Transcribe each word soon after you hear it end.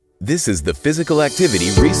This is the Physical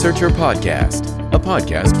Activity Researcher Podcast, a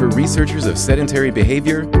podcast for researchers of sedentary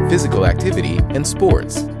behavior, physical activity, and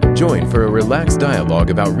sports. Join for a relaxed dialogue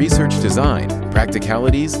about research design,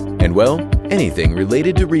 practicalities, and, well, anything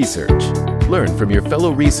related to research. Learn from your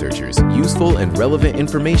fellow researchers useful and relevant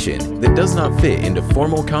information that does not fit into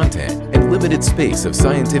formal content and limited space of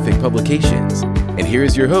scientific publications. And here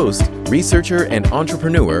is your host, researcher and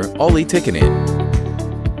entrepreneur, Olli Tikkanen.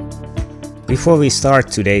 Before we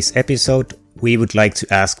start today's episode, we would like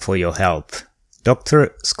to ask for your help.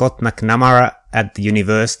 Dr. Scott McNamara at the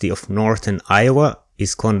University of Northern Iowa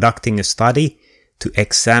is conducting a study to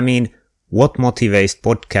examine what motivates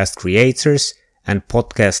podcast creators and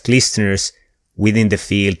podcast listeners within the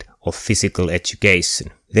field of physical education.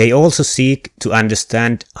 They also seek to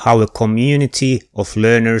understand how a community of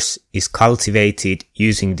learners is cultivated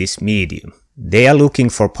using this medium. They are looking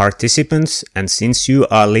for participants, and since you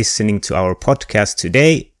are listening to our podcast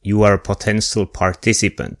today, you are a potential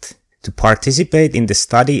participant. To participate in the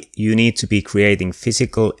study, you need to be creating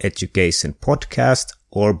physical education podcast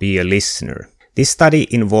or be a listener. This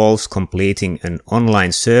study involves completing an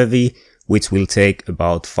online survey, which will take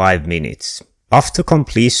about 5 minutes. After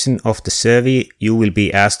completion of the survey, you will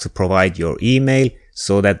be asked to provide your email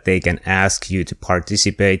so that they can ask you to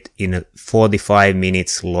participate in a 45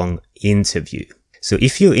 minutes long interview. So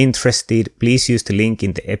if you're interested, please use the link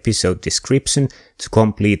in the episode description to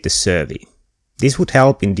complete the survey. This would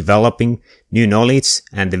help in developing new knowledge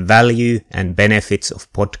and the value and benefits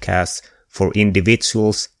of podcasts for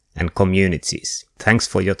individuals and communities. Thanks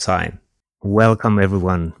for your time. Welcome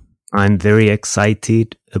everyone. I'm very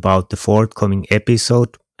excited about the forthcoming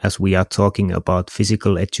episode as we are talking about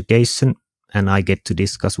physical education, and I get to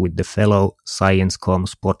discuss with the fellow Science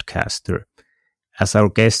Comms podcaster, as our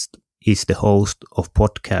guest is the host of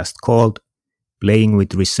podcast called Playing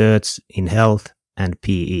with Research in Health and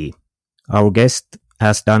PE. Our guest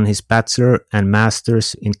has done his bachelor and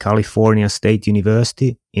master's in California State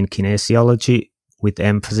University in kinesiology with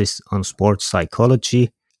emphasis on sports psychology,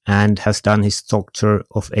 and has done his Doctor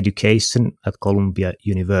of Education at Columbia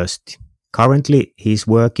University. Currently, he is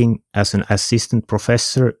working as an assistant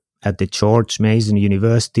professor at the George Mason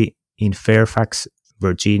University in Fairfax,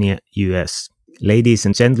 Virginia, US. Ladies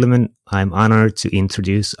and gentlemen, I'm honored to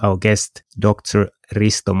introduce our guest, Dr.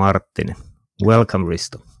 Risto Marttinen. Welcome,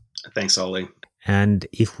 Risto. Thanks, Olli. And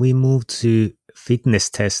if we move to fitness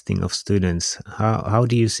testing of students, how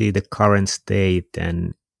do you see the current state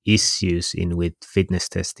and issues with fitness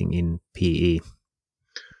testing in PE?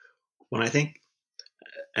 Well, I think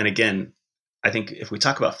if we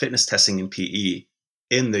talk about fitness testing in PE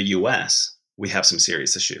in the US, we have some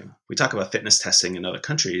serious issue. We talk about fitness testing in other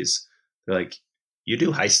countries, they're like, you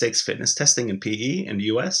do high stakes fitness testing in PE in the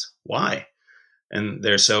US? Why? And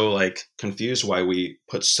they're so confused why we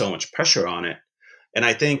put so much pressure on it. And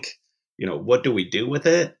I think, what do we do with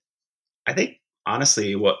it? I think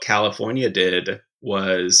honestly, what California did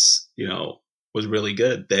was really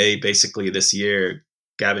good. They basically this year,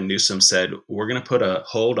 Gavin Newsom said, we're going to put a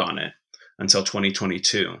hold on it until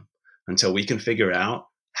 2022, until we can figure out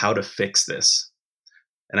how to fix this.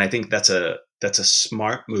 And I think that's a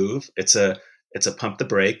smart move. It's a pump the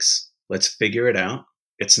brakes. Let's figure it out.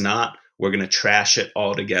 It's not, we're going to trash it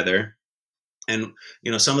all together. And,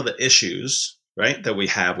 some of the issues, right, that we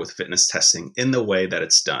have with fitness testing in the way that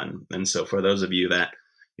it's done. And so for those of you that,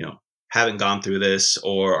 haven't gone through this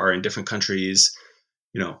or are in different countries,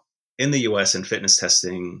 in the US in fitness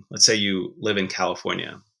testing, let's say you live in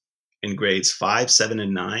California, in grades 5, 7,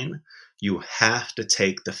 and 9, you have to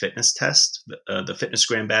take the fitness test, the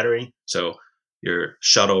FitnessGram battery. So your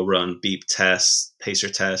shuttle run, beep test, pacer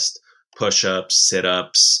test, push-ups,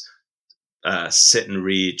 sit-ups, sit and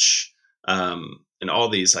reach, and all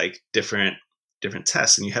these different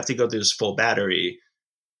tests. And you have to go through this full battery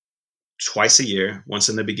twice a year, once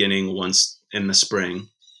in the beginning, once in the spring.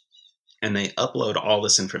 And they upload all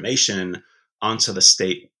this information onto the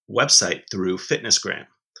state website through FitnessGram.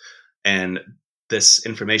 And this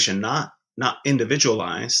information, not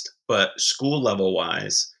individualized, but school level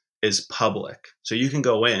wise, is public. So you can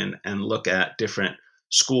go in and look at different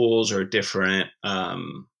schools or different,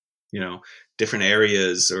 different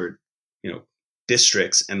areas or,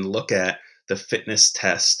 districts and look at the fitness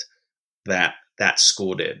test that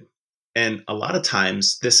school did. And a lot of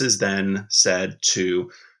times this is then said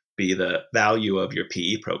to be the value of your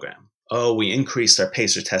PE program. Oh, we increased our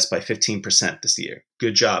pacer test by 15% this year.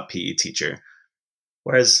 Good job, PE teacher.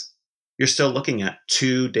 Whereas you're still looking at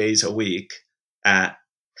 2 days a week at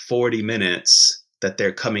 40 minutes that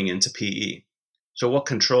they're coming into PE. So what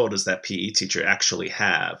control does that PE teacher actually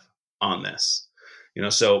have on this?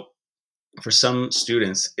 So for some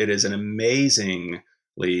students, it is an amazingly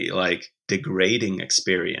like degrading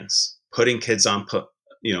experience. Putting kids on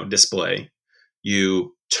display,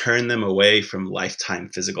 you turn them away from lifetime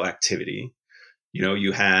physical activity.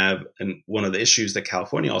 You have, and one of the issues that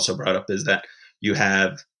California also brought up is that you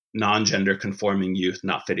have non-gender conforming youth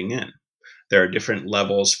not fitting in. There are different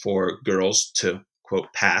levels for girls to,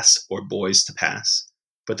 quote, pass or boys to pass.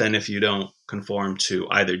 But then if you don't conform to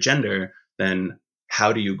either gender, then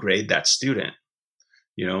how do you grade that student?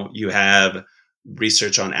 You have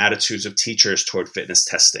research on attitudes of teachers toward fitness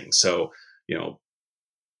testing. So,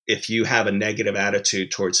 if you have a negative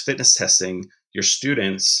attitude towards fitness testing, your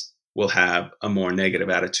students will have a more negative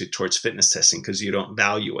attitude towards fitness testing because you don't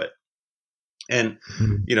value it. And,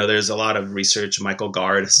 there's a lot of research. Michael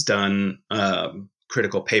Gard has done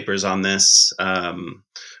critical papers on this.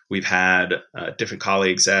 We've had different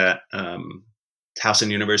colleagues at Towson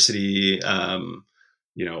University,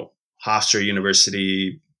 Hofstra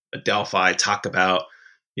University, Delphi talk about,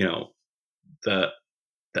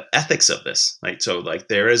 the ethics of this. So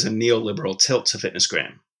there is a neoliberal tilt to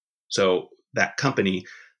FitnessGram. So that company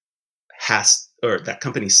sells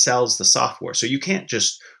the software. So you can't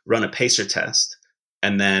just run a pacer test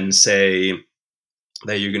and then say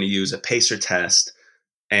that you're going to use a pacer test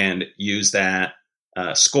and use that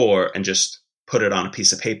score and just put it on a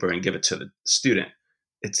piece of paper and give it to the student.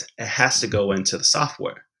 It has to go into the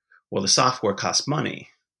software. Well, the software costs money.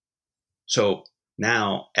 So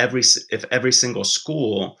now if every single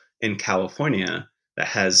school in California that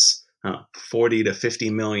has 40 to 50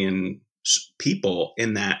 million people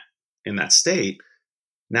in that state,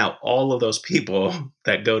 now all of those people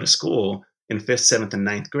that go to school in 5th, 7th, and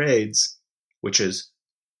 9th grades, which is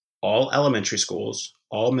all elementary schools,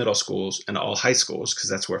 all middle schools, and all high schools, because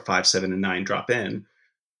that's where 5, 7, and 9 drop in,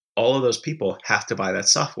 all of those people have to buy that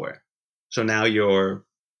software. So now you're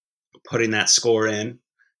putting that score in,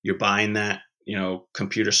 you're buying that,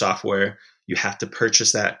 computer software, you have to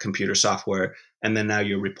purchase that computer software, and then now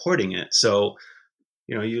you're reporting it. So,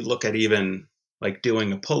 you look at even like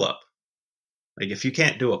doing a pull-up. Like if you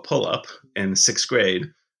can't do a pull-up in 6th grade,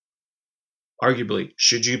 arguably,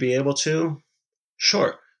 should you be able to?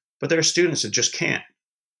 Sure. But there are students that just can't.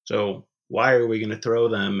 So why are we going to throw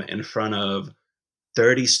them in front of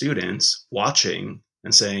 30 students watching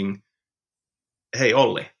and saying, hey,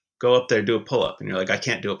 Ole, go up there, do a pull-up. And you're like, I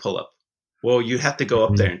can't do a pull-up. Well, you have to go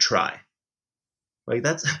up there and try. Like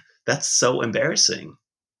that's so embarrassing.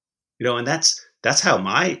 And that's how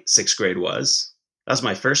my 6th grade was. That was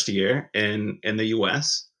my first year in the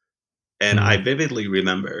US. And I vividly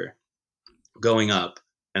remember going up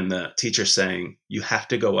and the teacher saying, you have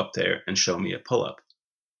to go up there and show me a pull-up.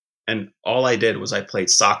 And all I did was I played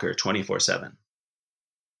soccer 24/7.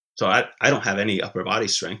 So I don't have any upper body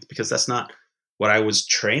strength because that's not what I was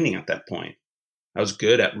training at that point. I was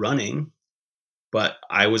good at running, but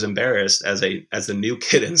I was embarrassed as the new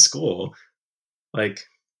kid in school. Like,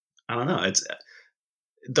 I don't know.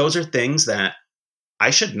 Those are things that I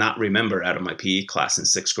should not remember out of my PE class in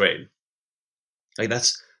 6th grade. Like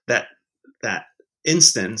that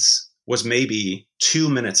instance was maybe 2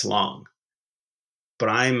 minutes long, but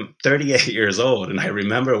I'm 38 years old and I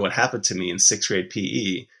remember what happened to me in 6th grade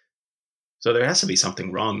PE. So there has to be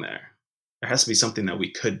something wrong there. There has to be something that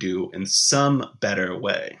we could do in some better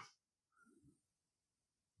way.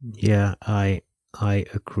 Yeah, I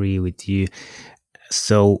agree with you.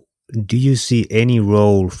 So do you see any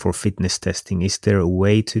role for fitness testing? Is there a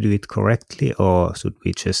way to do it correctly, or should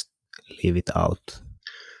we just leave it out?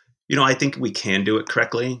 I think we can do it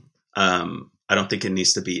correctly. I don't think it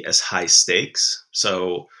needs to be as high stakes.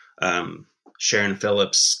 So Sharon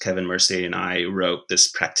Phillips, Kevin Mercy, and I wrote this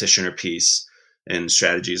practitioner piece in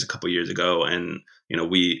Strategies a couple years ago. And,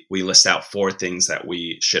 we list out 4 things that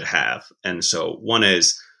we should have. And so one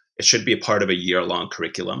is it should be a part of a year-long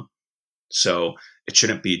curriculum. So it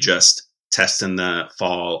shouldn't be just test in the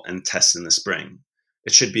fall and test in the spring.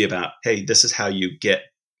 It should be about, hey, this is how you get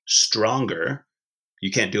stronger.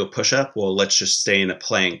 You can't do a push-up? Well, let's just stay in a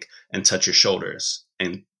plank and touch your shoulders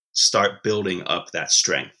and start building up that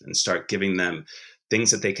strength and start giving them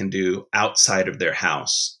things that they can do outside of their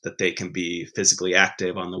house, that they can be physically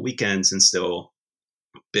active on the weekends and still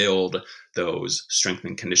build those strength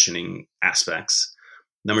and conditioning aspects.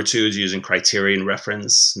 Number 2 is using criterion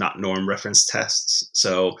reference, not norm reference tests.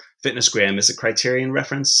 So FitnessGram is a criterion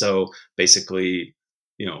reference. So basically,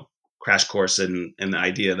 crash course in the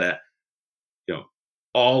idea that,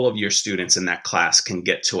 all of your students in that class can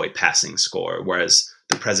get to a passing score. Whereas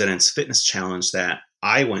the President's Fitness Challenge that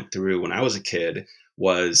I went through when I was a kid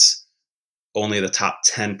was only the top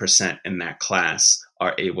 10% in that class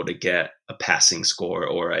are able to get a passing score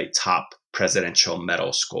or a top presidential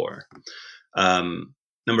medal score.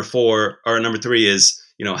 Number 3 is,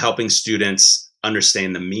 helping students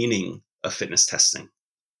understand the meaning of fitness testing,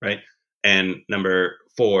 right? And number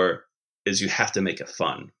 4 is you have to make it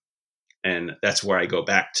fun. And that's where I go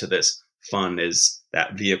back to this. Fun is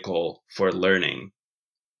that vehicle for learning.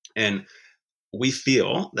 And we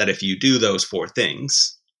feel that if you do those 4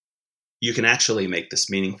 things, you can actually make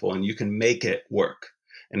this meaningful and you can make it work.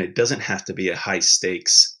 And it doesn't have to be a high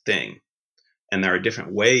stakes thing. And there are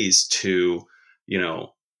different ways to,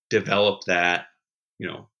 develop that,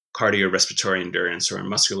 cardiorespiratory endurance or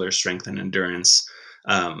muscular strength and endurance.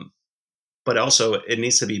 But also it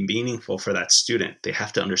needs to be meaningful for that student. They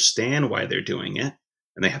have to understand why they're doing it,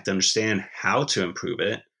 and they have to understand how to improve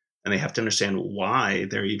it, and they have to understand why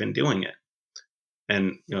they're even doing it.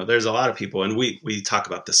 And, there's a lot of people, and we talk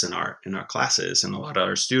about this in our classes, and a lot of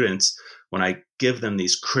our students, when I give them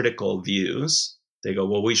these critical views, they go,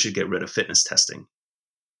 well, we should get rid of fitness testing.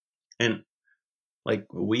 And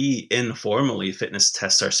we informally fitness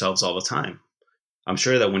test ourselves all the time. I'm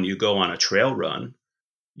sure that when you go on a trail run,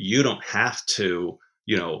 you don't have to,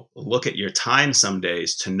 look at your time some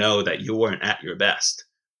days to know that you weren't at your best,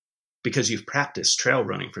 because you've practiced trail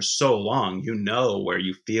running for so long, where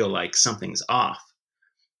you feel like something's off.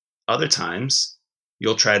 Other times,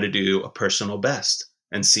 you'll try to do a personal best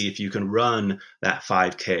and see if you can run that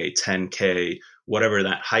 5K, 10K, whatever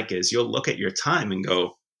that hike is. You'll look at your time and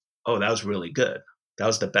go, oh, that was really good. That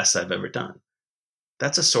was the best I've ever done.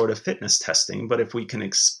 That's a sort of fitness testing. But if we can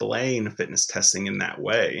explain fitness testing in that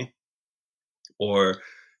way, or,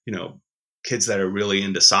 kids that are really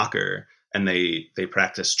into soccer and they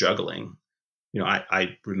practice juggling,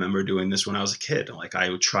 I remember doing this when I was a kid. I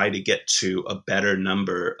would try to get to a better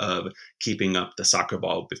number of keeping up the soccer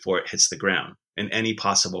ball before it hits the ground in any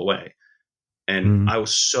possible way. And I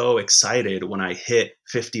was so excited when I hit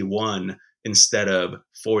 51 instead of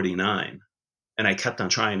 49. And I kept on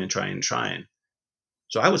trying and trying and trying.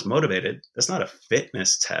 So I was motivated. That's not a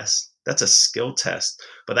fitness test. That's a skill test.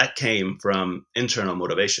 But that came from internal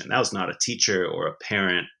motivation. That was not a teacher or a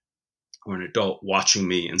parent or an adult watching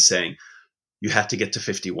me and saying, you have to get to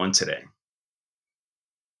 51 today.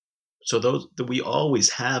 So we always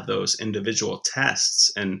have those individual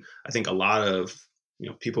tests. And I think a lot of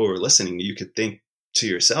people who are listening, you could think to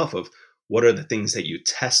yourself of what are the things that you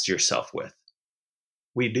test yourself with.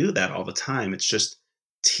 We do that all the time. It's just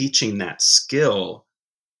teaching that skill.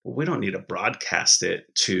 We don't need to broadcast it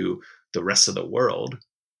to the rest of the world.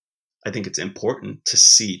 I think it's important to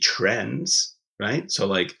see trends, right?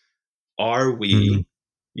 So are we,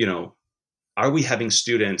 are we having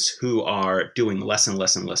students who are doing less and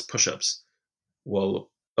less and less push-ups? Well,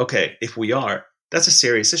 okay, if we are, that's a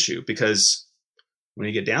serious issue, because when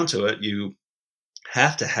you get down to it, you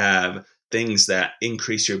have to have things that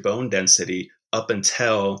increase your bone density up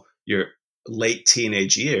until your late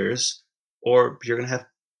teenage years, or you're going to have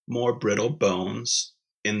more brittle bones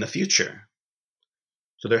in the future.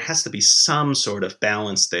 So there has to be some sort of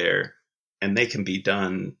balance there, and they can be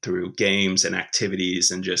done through games and activities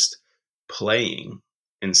and just playing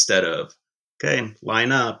instead of, okay,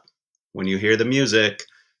 line up. When you hear the music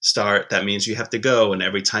start, that means you have to go. And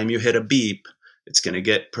every time you hit a beep, it's going to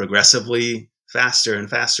get progressively faster and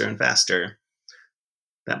faster and faster.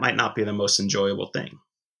 That might not be the most enjoyable thing.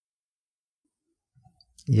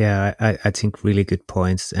 Yeah, I think really good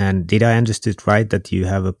points. And did I understood right that you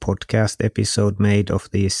have a podcast episode made of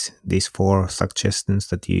these 4 suggestions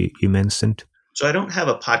that you mentioned? So I don't have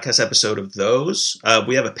a podcast episode of those.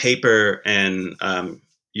 We have a paper, and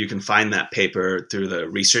you can find that paper through the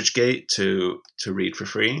ResearchGate to read for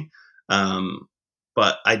free.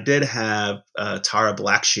 But I did have Tara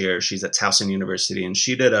Blackshear. She's at Towson University, and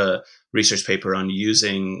she did a research paper on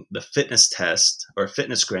using the fitness test or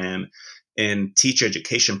FitnessGram in teacher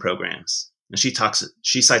education programs. And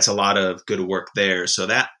she cites a lot of good work there. So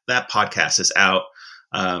that podcast is out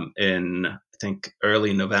in, I think,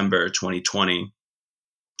 early November 2020.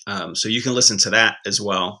 So you can listen to that as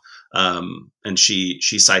well. And she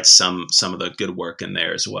cites some of the good work in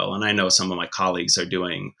there as well. And I know some of my colleagues are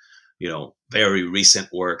doing, very recent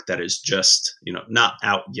work that is just, not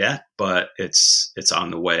out yet, but it's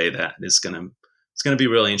on the way. That is it's going to be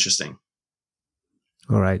really interesting.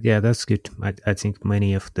 All right. Yeah, that's good. I think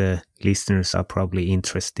many of the listeners are probably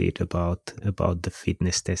interested about the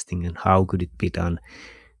fitness testing and how could it be done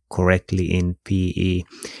correctly in PE.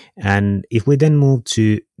 And if we then move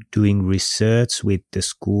to doing research with the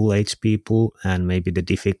school age people and maybe the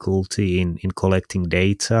difficulty in collecting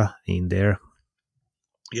data in there.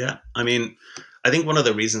 Yeah. I mean, I think one of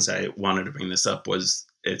the reasons I wanted to bring this up was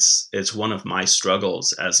it's one of my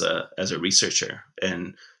struggles as a researcher.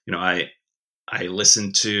 And, I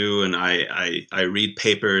listen to and I read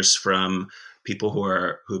papers from people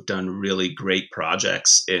who've done really great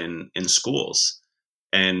projects in schools,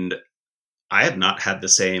 and I have not had the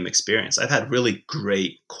same experience. I've had really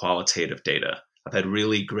great qualitative data. I've had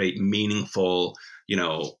really great, meaningful,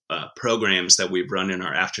 programs that we've run in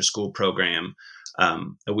our after school program.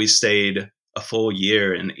 We stayed a full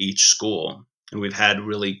year in each school, and we've had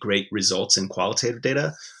really great results in qualitative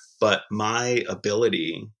data. But my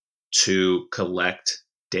ability to collect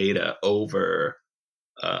data over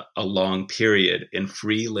a long period in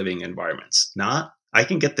free living environments, I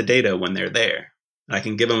can get the data when they're there. I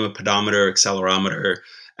can give them a pedometer, accelerometer,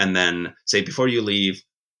 and then say, before you leave,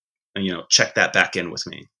 check that back in with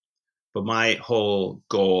me. But my whole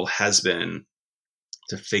goal has been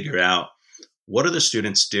to figure out, what are the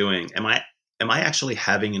students doing? Am I actually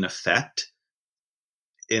having an effect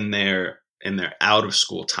in their out of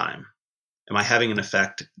school time? Am I having an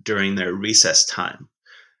effect during their recess time?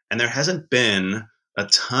 And there hasn't been a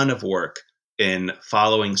ton of work in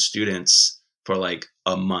following students for like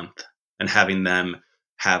a month and having them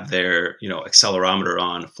have their accelerometer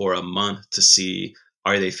on for a month to see,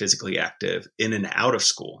 are they physically active in and out of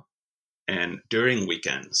school and during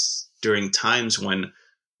weekends, during times when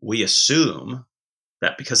we assume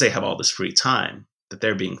that because they have all this free time that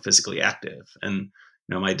they're being physically active. And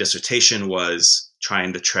my dissertation was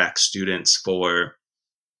trying to track students for,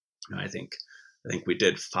 I think we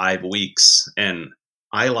did 5 weeks, and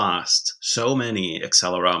I lost so many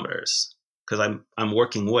accelerometers because I'm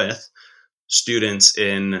working with students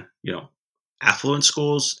in affluent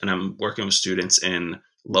schools, and I'm working with students in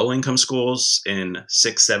low income schools in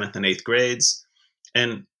 6th, 7th, and 8th grades.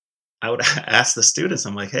 And I would ask the students,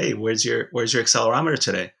 I'm like, hey, where's your accelerometer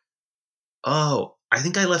today? Oh, I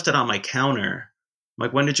think I left it on my counter. I'm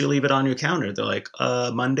like, when did you leave it on your counter? They're like,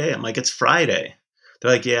 Monday. I'm like, it's Friday.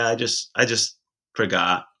 They're like, yeah, I just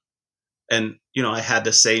forgot. And I had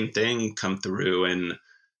the same thing come through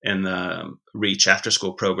in the Reach after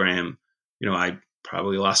school program. I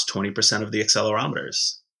probably lost 20% of the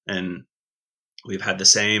accelerometers, and we've had the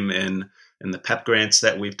same in the PEP grants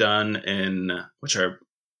that we've done, which are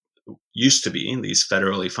used to be these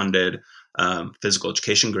federally funded physical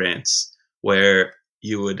education grants, where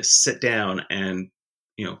you would sit down and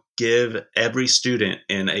give every student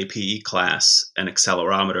in a PE class an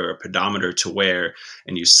accelerometer or pedometer to wear,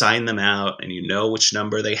 and you sign them out and which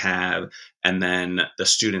number they have, and then the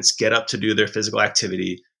students get up to do their physical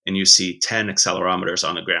activity and you see 10 accelerometers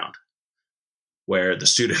on the ground where the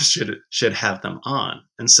students should have them on.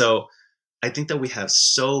 And so I think that we have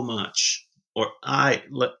so much,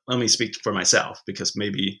 let me speak for myself, because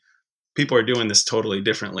maybe people are doing this totally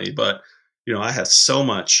differently, but I have so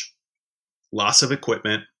much loss of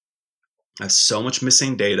equipment. I have so much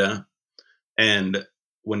missing data. And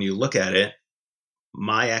when you look at it,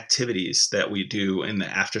 my activities that we do in the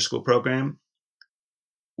after school program,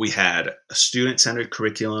 we had a student-centered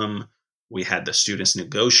curriculum. We had the students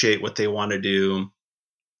negotiate what they want to do.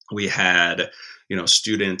 We had,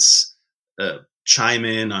 students chime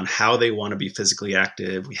in on how they want to be physically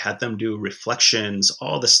active. We had them do reflections,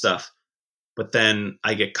 all this stuff. But then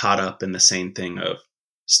I get caught up in the same thing of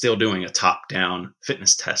still doing a top-down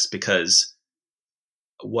fitness test, because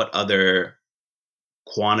what other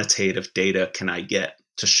quantitative data can I get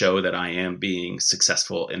to show that I am being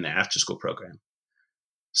successful in the after-school program?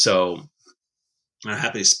 So I'm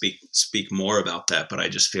happy to speak more about that, but I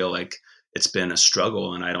just feel like it's been a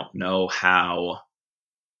struggle, and I don't know how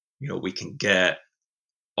we can get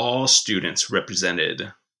all students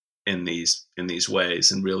represented in these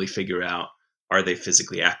ways and really figure out, are they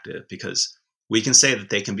physically active? Because we can say that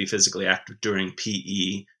they can be physically active during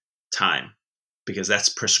PE time because that's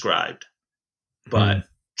prescribed. But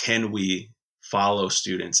can we follow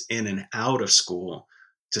students in and out of school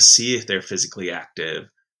to see if they're physically active?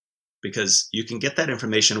 Because you can get that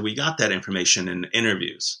information. We got that information in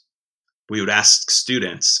interviews. We would ask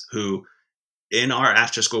students who, in our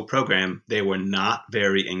after school program, they were not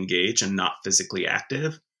very engaged and not physically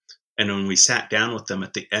active. And when we sat down with them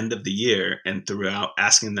at the end of the year and throughout,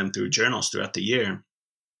 asking them through journals throughout the year,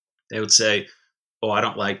 they would say, oh, I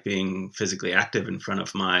don't like being physically active in front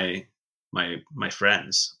of my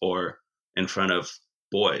friends or in front of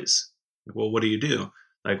boys. Well, what do you do?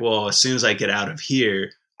 Like, well, as soon as I get out of here,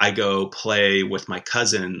 I go play with my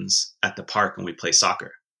cousins at the park and we play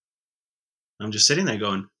soccer. I'm just sitting there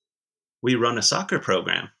going, we run a soccer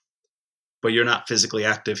program, but you're not physically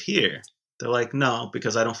active here. They're like, no,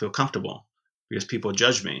 because I don't feel comfortable, because people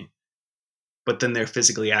judge me. But then they're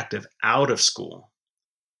physically active out of school.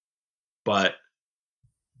 But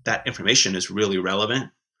that information is really relevant.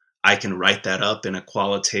 I can write that up in a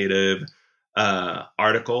qualitative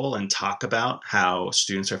article and talk about how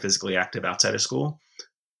students are physically active outside of school,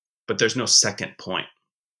 but there's no second point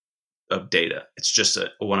of data. It's just a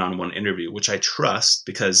one-on-one interview, which I trust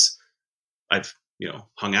because I've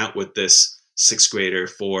hung out with this sixth grader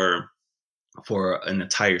for an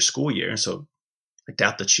entire school year. So I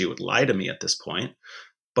doubt that she would lie to me at this point,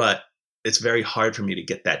 but it's very hard for me to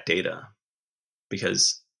get that data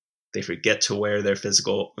because they forget to wear their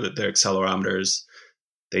accelerometers.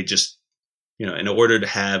 They just, in order to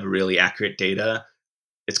have really accurate data,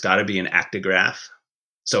 it's got to be an actigraph.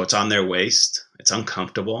 So it's on their waist. It's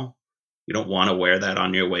uncomfortable. You don't want to wear that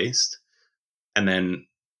on your waist. And then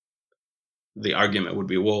the argument would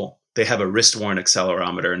be, well, they have a wrist-worn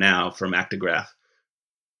accelerometer now from Actigraph.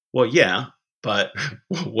 Well, yeah, but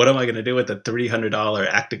what am I going to do with the $300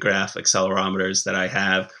 Actigraph accelerometers that I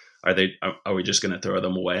have? Are we just going to throw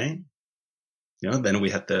them away? Then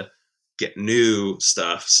we have to get new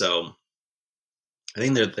stuff. So I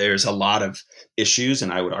think that there's a lot of issues,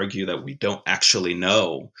 and I would argue that we don't actually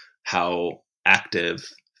know how active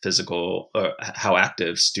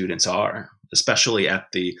students are, especially at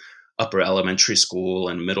the upper elementary school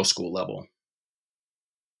and middle school level.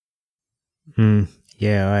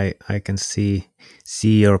 Yeah, I can see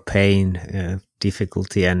your pain,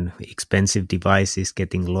 difficulty, and expensive devices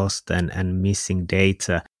getting lost and missing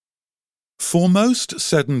data. For most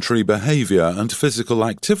sedentary behavior and physical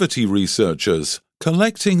activity researchers,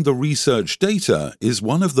 collecting the research data is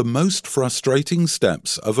one of the most frustrating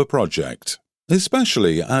steps of a project,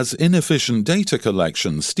 especially as inefficient data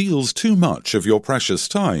collection steals too much of your precious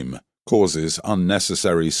time, causes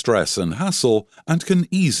unnecessary stress and hassle, and can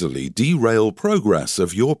easily derail progress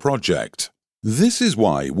of your project. This is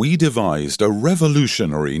why we devised a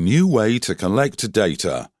revolutionary new way to collect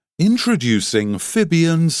data. Introducing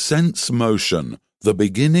Fibion Sense Motion, the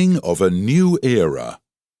beginning of a new era.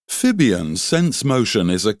 Fibion Sense Motion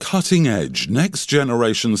is a cutting-edge,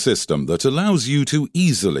 next-generation system that allows you to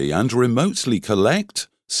easily and remotely collect,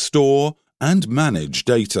 store, and manage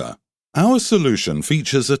data. Our solution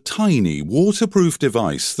features a tiny, waterproof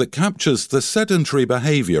device that captures the sedentary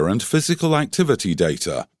behavior and physical activity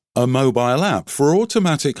data, a mobile app for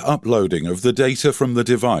automatic uploading of the data from the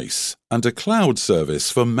device, and a cloud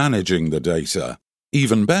service for managing the data.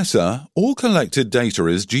 Even better, all collected data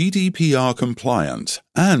is GDPR compliant,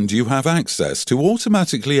 and you have access to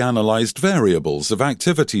automatically analyzed variables of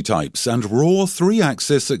activity types and raw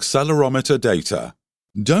 3-axis accelerometer data.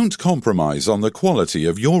 Don't compromise on the quality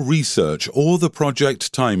of your research or the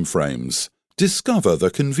project timeframes. Discover the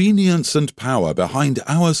convenience and power behind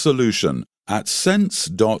our solution at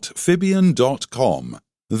sense.fibion.com.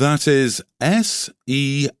 That is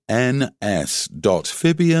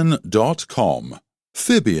SENS.fibion.com.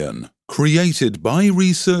 Fibion, created by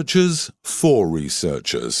researchers for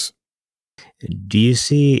researchers. Do you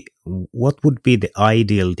see what would be the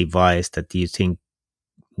ideal device that you think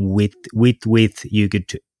with you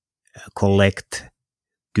could collect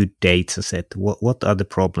good data set? What are the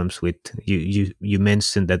problems with you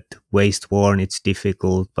mentioned that waist worn, it's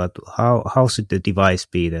difficult, but how should the device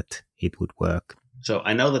be that it would work? So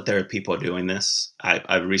I know that there are people doing this.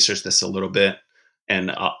 I've researched this a little bit, and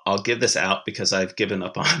I'll give this out because I've given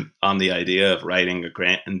up on the idea of writing a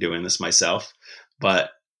grant and doing this myself.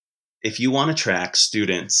 But if you want to track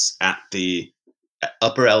students at the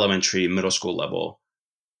upper elementary, middle school level,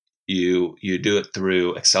 you do it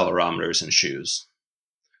through accelerometers and shoes,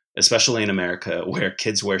 especially in America where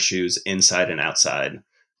kids wear shoes inside and outside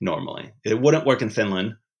normally. It wouldn't work in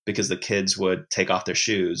Finland because the kids would take off their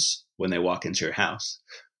shoes when they walk into your house.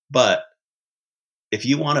 But if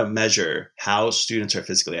you want to measure how students are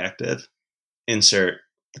physically active, insert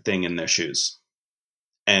the thing in their shoes.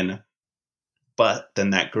 But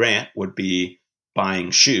then that grant would be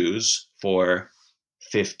buying shoes for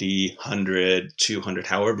 50, 100, 200,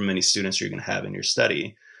 however many students you're going to have in your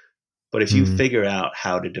study. But if you figure out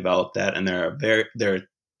how to develop that, and there are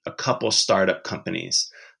a couple startup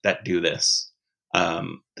companies that do this,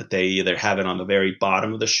 that they either have it on the very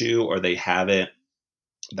bottom of the shoe or they have it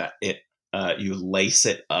that you lace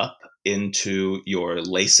it up into your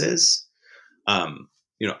laces.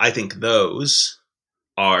 I think those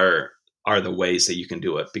are the ways that you can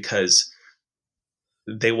do it because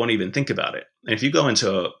they won't even think about it. And if you go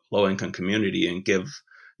into a low-income community and give,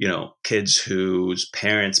 kids whose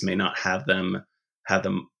parents may not have them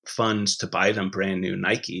funds to buy them brand new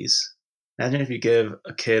Nikes. Imagine if you give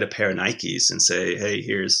a kid a pair of Nikes and say, hey,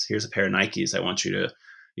 here's a pair of Nikes. I want you to,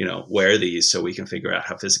 wear these so we can figure out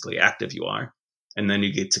how physically active you are. And then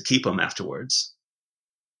you get to keep them afterwards.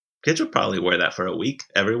 Kids would probably wear that for a week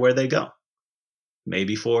everywhere they go.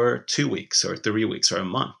 Maybe for 2 weeks or 3 weeks or a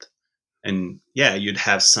month. And yeah, you'd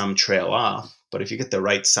have some trail off, but if you get the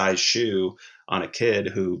right size shoe on a kid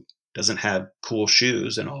who doesn't have cool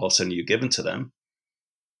shoes and all of a sudden you give them to them,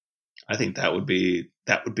 I think that would be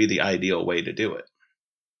the ideal way to do it.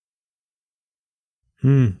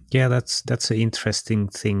 Yeah, that's an interesting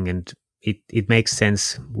thing, and it makes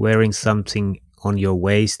sense. Wearing something on your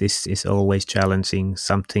waist is always challenging.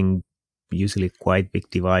 Something, usually quite big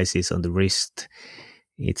devices on the wrist,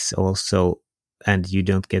 it's also, and you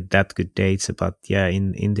don't get that good data. But yeah,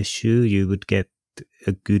 in the shoe you would get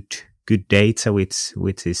a good data,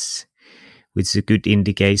 which is a good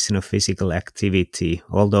indication of physical activity.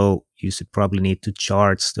 Although you should probably need to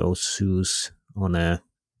charge those shoes on a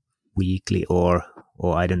weekly or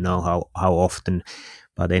I don't know how often,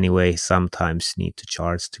 but anyway, sometimes need to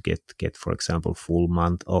charge to get for example full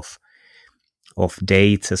month of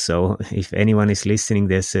data. So if anyone is listening,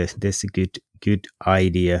 there's a good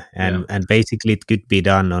idea, and basically it could be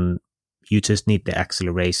done on, you just need the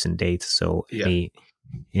acceleration data. So any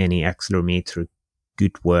accelerometer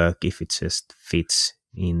could work if it just fits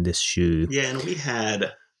in the shoe. Yeah, and we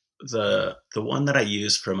had the one that I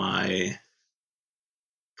used for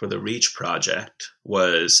the Reach project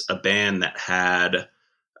was a band that had,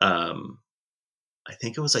 I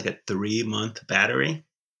think it was like a 3-month battery.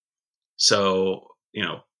 So,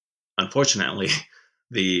 unfortunately,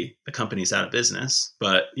 the company's out of business.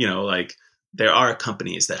 But, like there are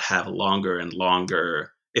companies that have longer and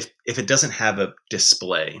longer. If it doesn't have a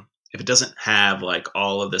display, if it doesn't have like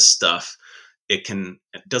all of this stuff, it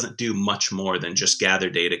doesn't do much more than just gather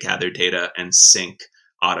data and sync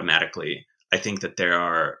automatically. I think that there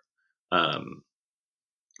are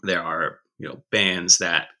bands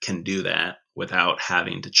that can do that without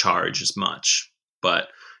having to charge as much. But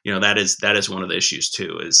that is one of the issues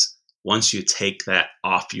too, is once you take that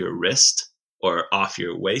off your wrist or off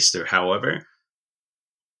your waist or however,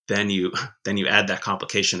 then you add that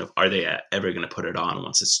complication of, are they ever going to put it on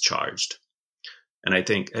once it's charged? And I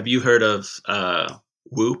think, have you heard of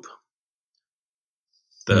Whoop?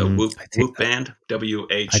 The Whoop band,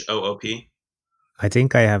 WHOOP? I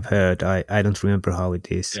think I have heard. I don't remember how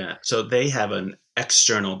it is. Yeah. So they have an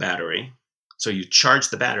external battery. So you charge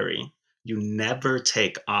the battery, you never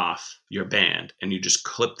take off your band, and you just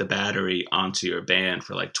clip the battery onto your band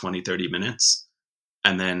for like 20, 30 minutes.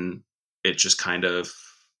 And then it just kind of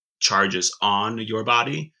charges on your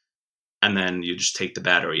body. And then you just take the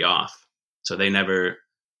battery off. So they never,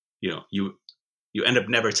 you end up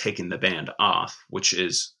never taking the band off, which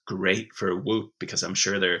is great for Whoop, because I'm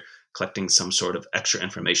sure they're collecting some sort of extra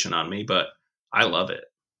information on me, but I love it.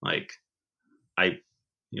 Like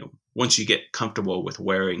once you get comfortable with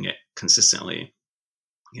wearing it consistently,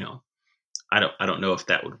 I don't know if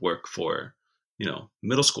that would work for,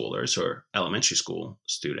 middle schoolers or elementary school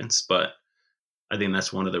students, but I think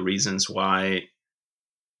that's one of the reasons why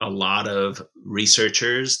a lot of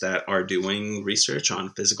researchers that are doing research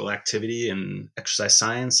on physical activity and exercise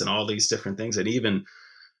science and all these different things, and even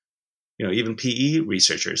PE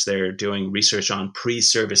researchers, they're doing research on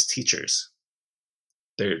pre-service teachers.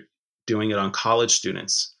 They're doing it on college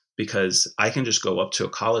students, because I can just go up to a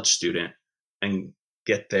college student and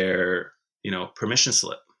get their, permission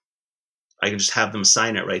slip. I can just have them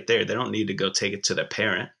sign it right there. They don't need to go take it to their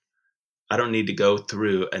parent. I don't need to go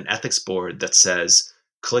through an ethics board that says,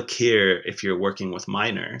 click here if you're working with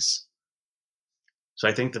minors. So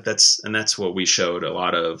I think that's what we showed a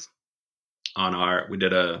lot of we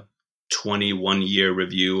did a 21-year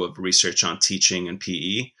review of research on teaching and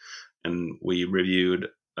PE, and we reviewed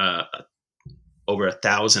over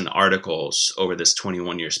 1,000 articles over this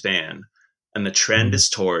 21-year span. And the trend is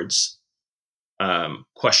towards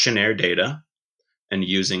questionnaire data and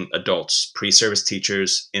using adults, pre-service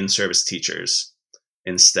teachers, in-service teachers,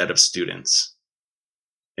 instead of students,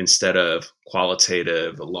 instead of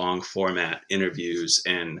qualitative, long format interviews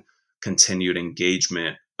and continued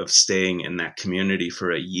engagement of staying in that community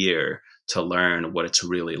for a year to learn what it's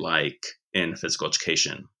really like in physical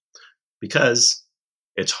education. Because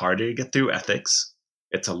it's harder to get through ethics.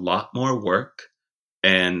 It's a lot more work.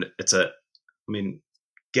 And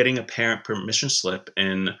getting a parent permission slip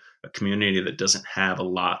in a community that doesn't have a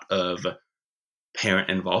lot of parent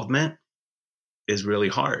involvement is really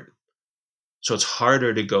hard. So it's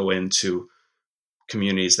harder to go into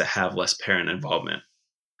communities that have less parent involvement.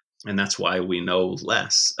 And that's why we know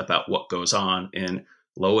less about what goes on in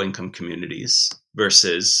low-income communities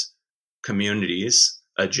versus communities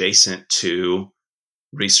adjacent to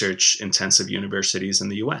research-intensive universities in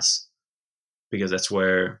the US. Because that's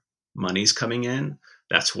where money's coming in.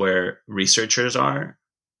 That's where researchers are.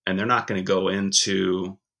 And they're not going to go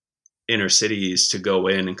into inner cities to go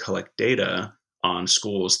in and collect data on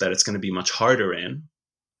schools that it's going to be much harder in,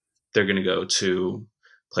 they're going to go to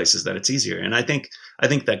places that it's easier. And I think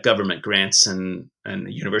that government grants and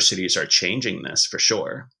universities are changing this for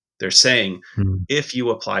sure. They're saying, if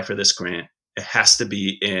you apply for this grant, it has to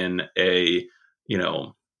be in a,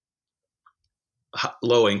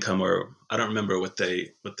 low income, or I don't remember what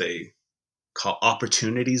they call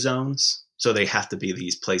opportunity zones. So they have to be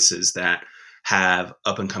these places that have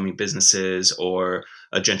up and coming businesses or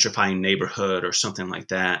a gentrifying neighborhood or something like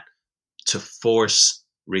that, to force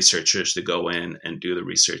researchers to go in and do the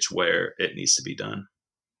research where it needs to be done.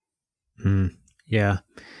 Yeah.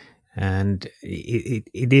 And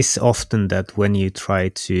it is often that when you try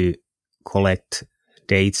to collect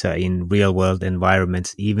data in real world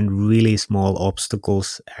environments, even really small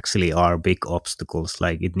obstacles actually are big obstacles.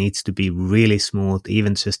 Like it needs to be really smooth.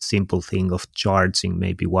 Even just simple thing of charging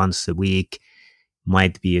maybe once a week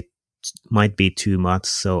might be too much.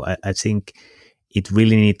 So I think it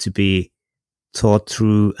really needs to be thought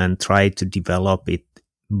through and try to develop it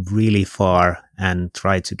really far and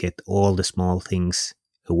try to get all the small things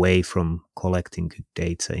away from collecting good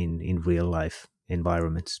data in real life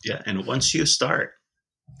environments. Yeah, and once you start,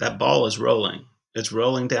 that ball is rolling. It's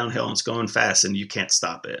rolling downhill and it's going fast and you can't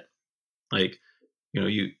stop it. Like,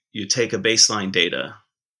 you take a baseline data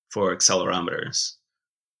for accelerometers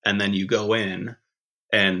and then you go in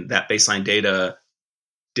and that baseline data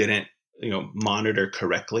didn't, monitor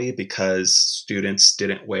correctly because students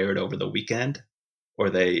didn't wear it over the weekend,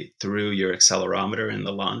 or they threw your accelerometer in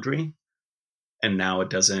the laundry and now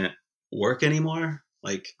it doesn't work anymore.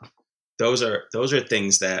 Like those are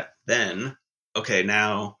things that then, okay,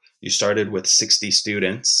 now you started with 60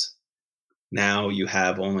 students. Now you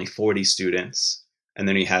have only 40 students, and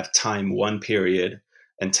then you have time one period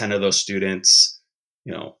and 10 of those students,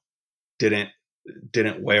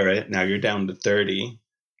 didn't wear it. Now you're down to 30,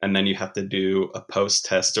 and then you have to do a post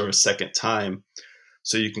test or a second time.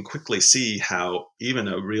 So you can quickly see how even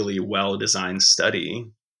a really well-designed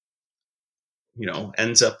study,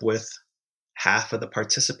 ends up with half of the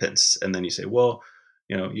participants. And then you say, well,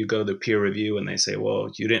 you go to peer review and they say, well,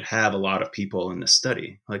 you didn't have a lot of people in the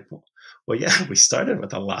study. Like, well, yeah, we started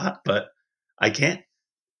with a lot, but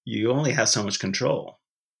you only have so much control.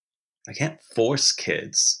 I can't force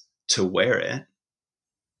kids to wear it.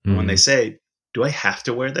 Mm. When they say, do I have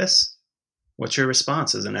to wear this? What's your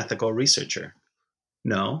response as an ethical researcher?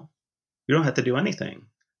 No, you don't have to do anything.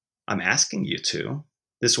 I'm asking you to.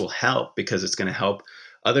 This will help because it's going to help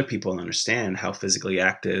other people understand how physically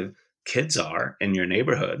active kids are in your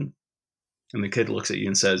neighborhood. And the kid looks at you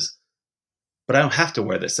and says, but I don't have to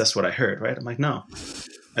wear this. That's what I heard, right? I'm like, no.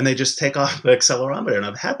 And they just take off the accelerometer. And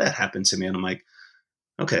I've had that happen to me. And I'm like,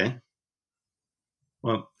 okay,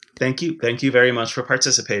 well, thank you. Thank you very much for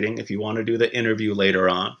participating. If you want to do the interview later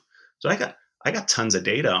on. So I got tons of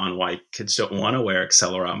data on why kids don't want to wear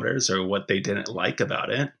accelerometers or what they didn't like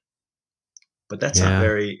about it. But that's not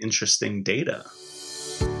very interesting data.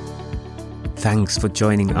 Thanks for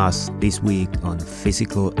joining us this week on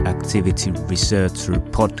Physical Activity Researcher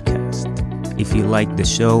Podcast. If you like the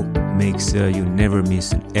show, make sure you never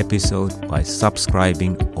miss an episode by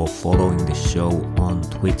subscribing or following the show on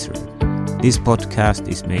Twitter. This podcast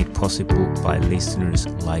is made possible by listeners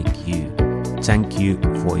like you. Thank you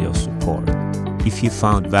for your support. If you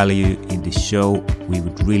found value in the show, we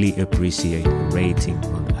would really appreciate a rating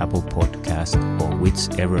on Apple Podcasts or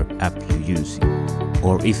whichever app you're using.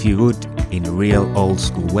 Or if you would, in a real old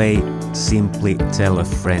school way, simply tell a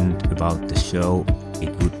friend about the show. It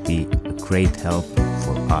would be a great help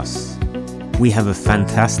for us. We have a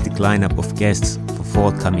fantastic lineup of guests for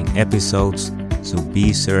forthcoming episodes, so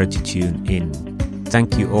be sure to tune in.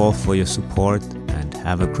 Thank you all for your support and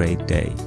have a great day.